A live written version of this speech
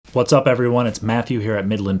What's up, everyone? It's Matthew here at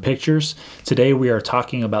Midland Pictures. Today we are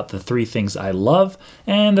talking about the 3 things I love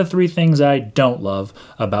and the 3 things I don't love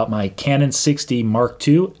about my Canon 6D Mark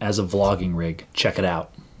II as a vlogging rig. Check it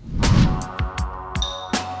out.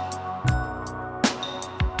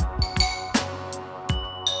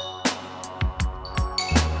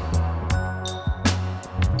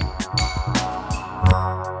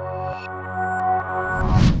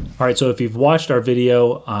 All right, so if you've watched our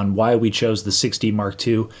video on why we chose the 6D Mark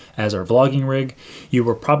II as our vlogging rig, you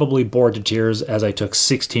were probably bored to tears as I took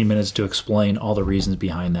 16 minutes to explain all the reasons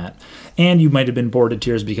behind that. And you might have been bored to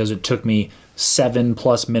tears because it took me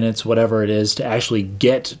 7+ minutes, whatever it is, to actually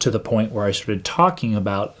get to the point where I started talking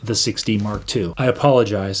about the 6D Mark II. I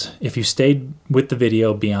apologize. If you stayed with the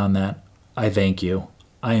video beyond that, I thank you.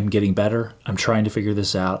 I am getting better. I'm trying to figure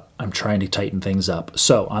this out. I'm trying to tighten things up.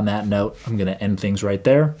 So on that note, I'm going to end things right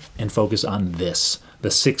there and focus on this, the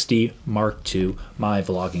 6D Mark II, my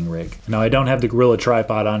vlogging rig. Now, I don't have the Gorilla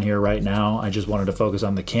tripod on here right now. I just wanted to focus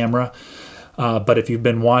on the camera. But if you've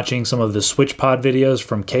been watching some of the SwitchPod videos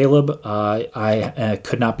from Caleb, I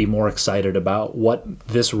could not be more excited about what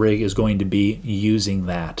this rig is going to be using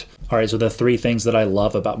that. All right, so the 3 things that I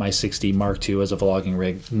love about my 6D Mark II as a vlogging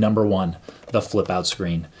rig. Number 1, the flip out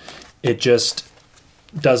screen. It just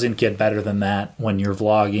doesn't get better than that when you're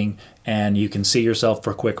vlogging and you can see yourself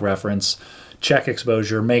for quick reference. Check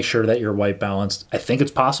exposure, make sure that you're white balanced. I think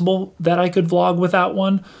it's possible that I could vlog without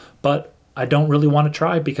one, but I don't really want to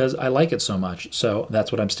try because I like it so much. So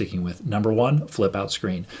that's what I'm sticking with. Number 1, flip out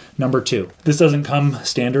screen. Number 2, this doesn't come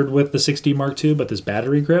standard with the 6D Mark II, but this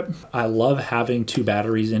battery grip. I love having 2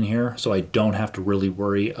 batteries in here so I don't have to really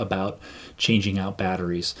worry about changing out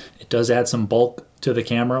batteries. It does add some bulk to the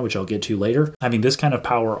camera, which I'll get to later. Having this kind of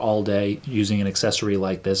power all day using an accessory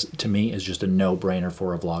like this, to me, is just a no-brainer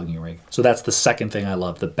for a vlogging rig. So that's the second thing I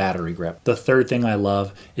love, the battery grip. The third thing I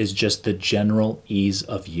love is just the general ease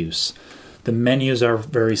of use. The menus are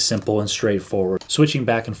very simple and straightforward. Switching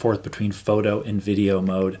back and forth between photo and video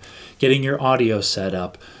mode, getting your audio set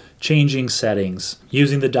up, changing settings,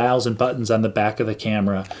 using the dials and buttons on the back of the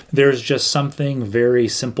camera. There's just something very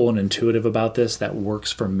simple and intuitive about this that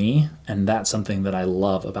works for me, and that's something that I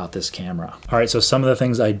love about this camera. All right, so some of the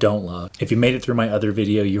things I don't love. If you made it through my other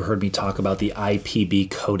video, you heard me talk about the IPB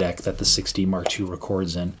codec that the 6D Mark II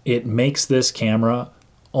records in. It makes this camera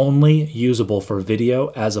only usable for video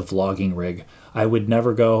as a vlogging rig. I would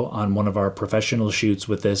never go on one of our professional shoots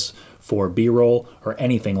with this for B-roll or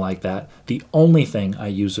anything like that. The only thing I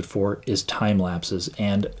use it for is time lapses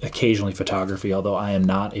and occasionally photography, although I am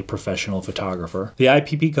not a professional photographer. The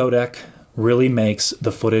IPB codec really makes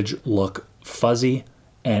the footage look fuzzy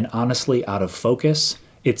and honestly out of focus.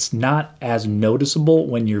 It's not as noticeable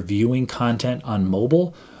when you're viewing content on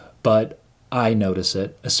mobile, but I notice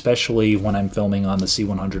it, especially when I'm filming on the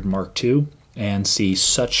C100 Mark II and see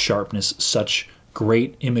such sharpness, such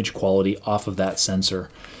great image quality off of that sensor.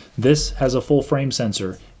 This has a full frame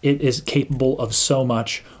sensor. It is capable of so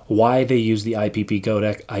much. Why they use the IPB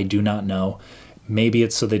codec, I do not know. Maybe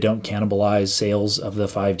it's so they don't cannibalize sales of the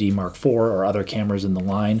 5D Mark IV or other cameras in the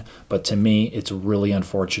line, but to me, it's really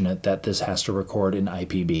unfortunate that this has to record in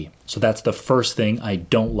IPB. So that's the first thing I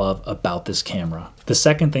don't love about this camera. The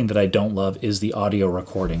second thing that I don't love is the audio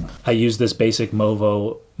recording. I use this basic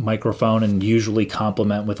Movo microphone and usually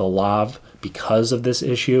complement with a lav because of this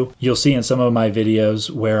issue. You'll see in some of my videos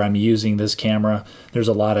where I'm using this camera, there's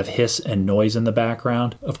a lot of hiss and noise in the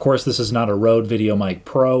background. Of course, this is not a Rode VideoMic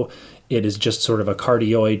Pro. It is just sort of a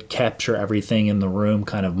cardioid, capture everything in the room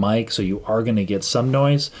kind of mic, so you are going to get some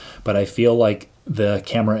noise, but I feel like the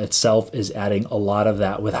camera itself is adding a lot of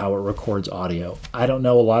that with how it records audio. I don't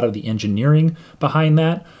know a lot of the engineering behind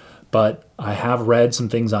that, but I have read some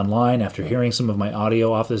things online after hearing some of my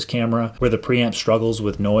audio off this camera where the preamp struggles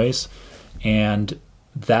with noise, and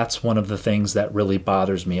that's one of the things that really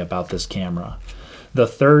bothers me about this camera. The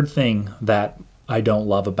third thing that I don't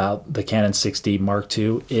love about the Canon 6D Mark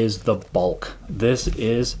II is the bulk. This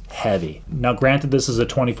is heavy. Now, granted, this is a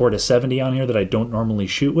 24-70 on here that I don't normally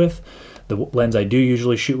shoot with. The lens I do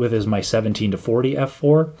usually shoot with is my 17-40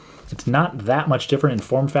 f4. It's not that much different in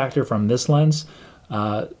form factor from this lens,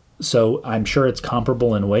 so I'm sure it's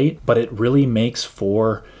comparable in weight, but it really makes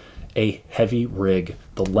for a heavy rig.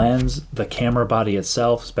 The lens, the camera body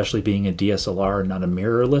itself, especially being a DSLR, not a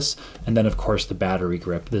mirrorless, and then of course the battery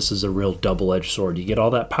grip. This is a real double-edged sword. You get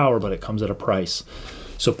all that power, but it comes at a price.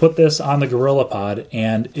 So put this on the GorillaPod,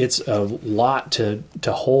 and it's a lot to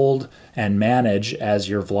hold and manage as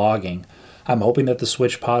you're vlogging. I'm hoping that the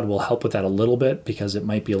SwitchPod will help with that a little bit because it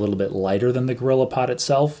might be a little bit lighter than the GorillaPod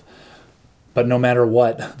itself. But no matter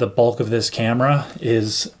what, the bulk of this camera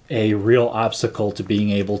is a real obstacle to being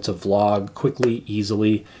able to vlog quickly,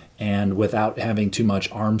 easily, and without having too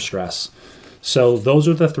much arm stress. So those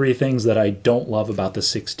are the three things that I don't love about the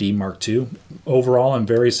 6D Mark II. Overall, I'm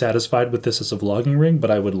very satisfied with this as a vlogging rig,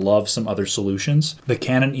 but I would love some other solutions. The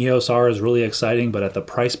Canon EOS R is really exciting, but at the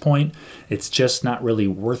price point, it's just not really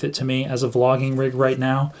worth it to me as a vlogging rig right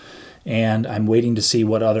now. And I'm waiting to see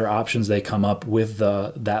what other options they come up with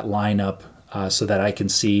that lineup, so that I can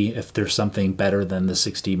see if there's something better than the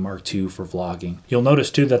 6D Mark II for vlogging. You'll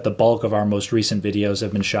notice too that the bulk of our most recent videos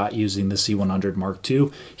have been shot using the C100 Mark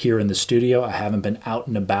II here in the studio. I haven't been out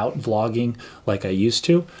and about vlogging like I used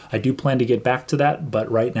to. I do plan to get back to that,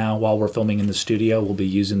 but right now while we're filming in the studio, we'll be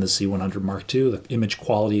using the C100 Mark II. The image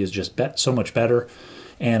quality is just so much better,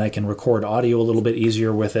 and I can record audio a little bit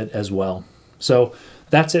easier with it as well. So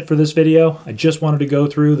that's it for this video. I just wanted to go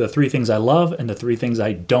through the three things I love and the three things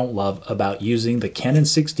I don't love about using the Canon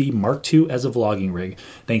 6D Mark II as a vlogging rig.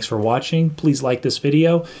 Thanks for watching. Please like this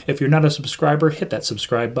video. If you're not a subscriber, hit that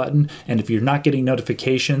subscribe button. And if you're not getting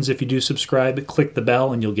notifications, if you do subscribe, click the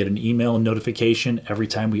bell and you'll get an email notification every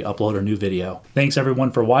time we upload a new video. Thanks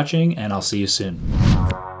everyone for watching, and I'll see you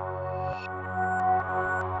soon.